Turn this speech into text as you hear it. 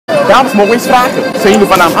Dames, mogen we eens vragen? Zijn jullie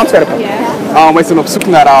van Antwerpen? Ja. Wij zijn op zoek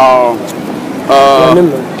naar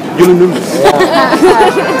jullie nummers.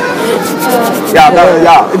 Ja,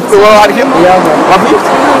 ik wil beginnen. Wat liefst?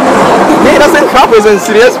 Nee, dat zijn grappen, we zijn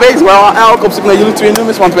serieus bezig. We zijn eigenlijk op zoek naar jullie 2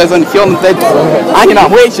 nummers, want wij zijn heel de tijd aangenaam.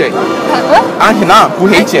 Hoe heet jij? Aangenaam, hoe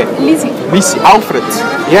heet jij? Lizzie. Alfred.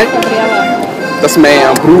 Jij? Dat is mijn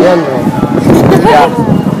broer. Ja.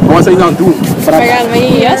 Wat zijn jullie aan het doen? We gaan met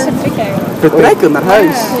je juist vertrekken. Vertrekken naar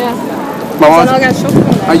huis? Ja. Maar we zijn al gaan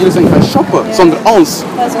shoppen. Jullie zijn gaan shoppen zonder ons?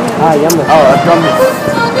 Ja, zonder ons. Jammer. Oh, dat kan niet.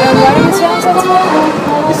 Waarom is jij aan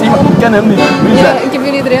het is iemand, ik ken hem niet. Wie is dat? Ik heb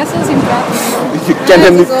jullie er juist al zien praten. Je kent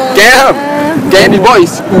hem niet. Ken je hem? Ken je die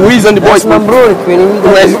boys? Wie zijn die boys? Mijn broer, ik weet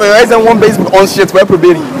niet. Wij zijn gewoon bezig met ons shit. Wij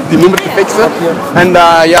proberen die nummer te fixen. En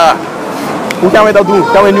ja, hoe gaan wij dat doen?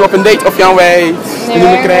 Gaan wij nu op een date of gaan wij die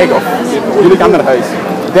nummer krijgen? Of jullie gaan naar huis?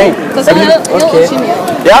 Denk. Dat is heel origineel.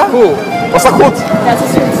 Ja? Cool. Was dat goed? Ja, dat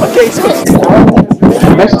is goed. Oké, is goed.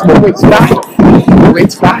 Mensen, mogen we iets vragen? Mogen we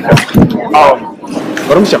iets vragen?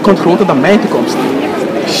 Waarom is jouw kont groter dan mijn toekomst?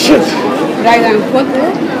 Shit. Vraag dan goed, hè?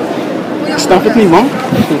 Ik snap het niet, man.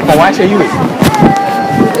 Van waar zijn jullie?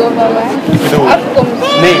 Van waar? Ik bedoel...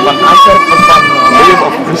 Afkomst. Nee, van Antwerpen of van Leeuwen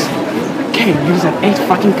of dus... Kijk, jullie zijn echt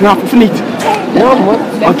fucking knap, of niet? Ja, man.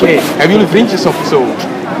 Oké, hebben jullie vriendjes of zo?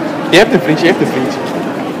 Je hebt een vriendje,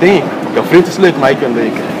 Nee, jouw vriend is leuk, maar ik ben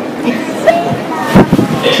leuk.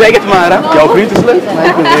 Zeg het maar, hè. Jouw vriend is leuk, maar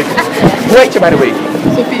ik ben leuk. Hoe heet je, by the way?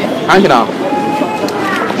 Sophie. Aangenaam.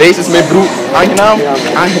 Deze is mijn broer. Aangenaam?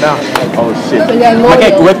 Aangenaam. Oh shit. Maar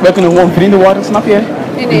kijk, wij kunnen gewoon vrienden worden, snap je?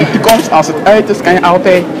 Nee. In de toekomst, als het uit is, kan je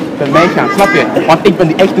altijd bij mij gaan, snap je? Want ik ben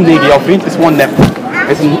die echte negen, jouw vriend is gewoon nep.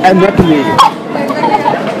 Hij is een neppe negen.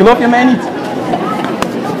 Geloof je mij niet?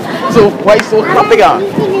 Zo, wat is zo grappig aan?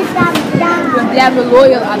 We blijven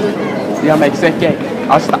loyal aan het. Ja, maar ik zeg, kijk,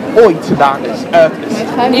 als dat ooit gedaan is, uit is.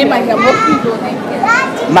 Nee, maar je wordt niet zo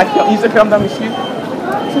denken. Maak je Instagram dan misschien?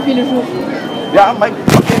 Zo filosoof. Ja, maar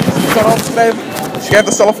oké, ik kan opschrijven. Schrijf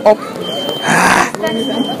het zelf op.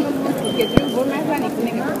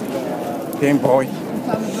 Geen boy.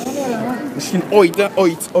 Misschien ooit, hè?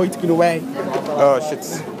 Ooit kunnen wij. Oh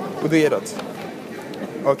shit. Hoe doe je dat?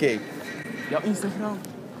 Oké. Jouw Instagram.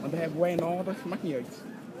 Want daar hebben wij nodig. Maakt niet uit.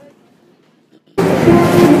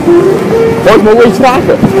 Boys, mogen we iets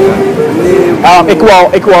vragen?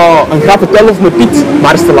 Ik wou een grap vertellen over mijn Piet,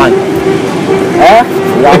 maar is te lang. Ja.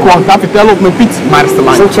 Ik wou een grap vertellen op mijn Piet, maar is te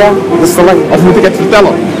lang. Sociaal, dat is te lang. Of moet ik het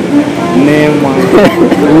vertellen? Nee, man.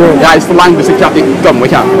 Ja, is te lang, dus kom, we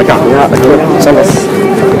gaan. Ja, dat klopt. Zelfs.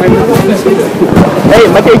 Hé,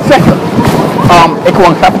 mag ik iets zeggen? Ik wou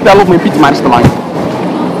een grap vertellen op mijn Piet, maar is te lang.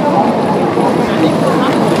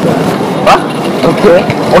 Wat?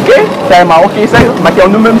 Oké? Ga je maar oké zeggen? Mag jouw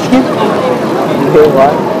nummer misschien? Heel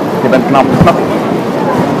waar. Je bent knap, snap je?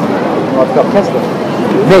 Wat knap gasten?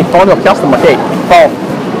 Nee, val niet op gasten, maar kijk, val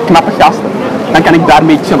knappe gasten. Dan kan ik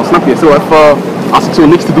daarmee chillen, snap je? Zo even, als ik zo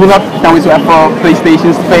niks te doen heb, gaan we zo even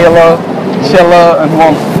PlayStation spelen, chillen en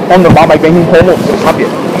gewoon onderbouwen, maar ik ben geen homo, snap je?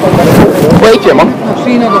 Weet je, man?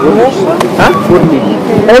 Zie je nog de verlossen? Huh?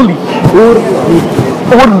 Olie.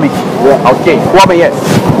 Olie. Ja. Oké, hoe ben jij?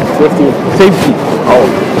 17. Oh.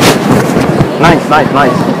 Nice.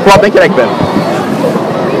 Hoe oud denk je dat ik ben?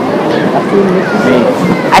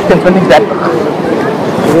 28, 30.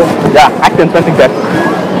 Ja, 28, 30.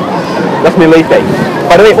 Dat is mijn leeftijd.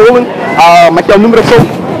 By the way, Owen, mag jouw nummer of zo?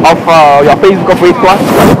 Of jouw Facebook of weet je wat?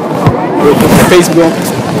 Facebook.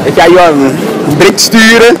 Ik ga jou een bericht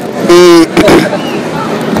sturen.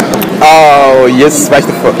 Oh, yes, wacht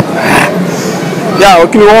even. Ja, we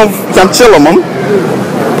kunnen gewoon gaan chillen, man.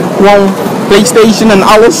 Gewoon PlayStation en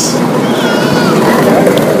alles.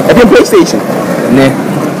 Heb je een PlayStation? Nee.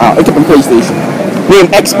 Ik heb een PlayStation. Nee,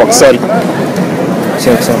 een Xbox, sorry. Zo.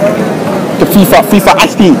 Ik heb FIFA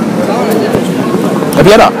 18. Heb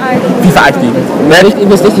jij dat? FIFA 18. Nee, ik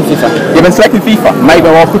ben slecht in FIFA. Je bent slecht in FIFA, maar ik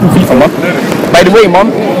ben wel goed in FIFA, man. By the way,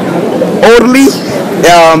 man. Orly.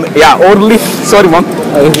 Ja, Orly. Sorry, man.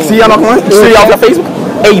 Zie je nog, man? Ik stuur je op Facebook.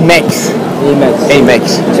 Amax.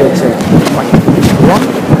 Zo.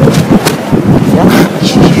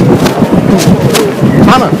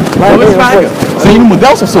 Mannen, wat is vragen? Zijn jullie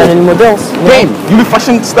models of zo? Zijn jullie models? Nee, jullie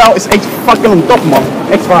fashion stijl is echt fucking top, man.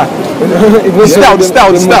 Echt waar. De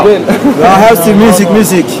stijl. Ja, huis music.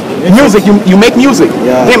 Music, you make music.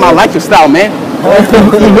 Yeah. Damn, I like your style, man.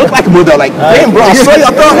 You look like a model, like, damn, bro, I saw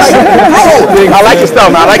your thumb, like, oh, I like your style,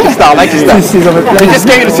 man, I like your style. You just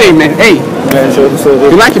came to say, man, hey,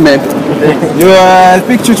 you like it, man? You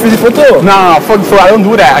pictures with the photo? Nah, fuck, I don't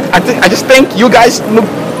do that. I just think you guys look.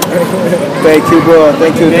 Thank you, bro.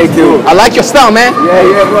 Thank you. I like your style, man.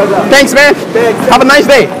 Yeah, brother. Thanks, man. Have a nice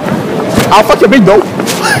day. I'll fuck your big though.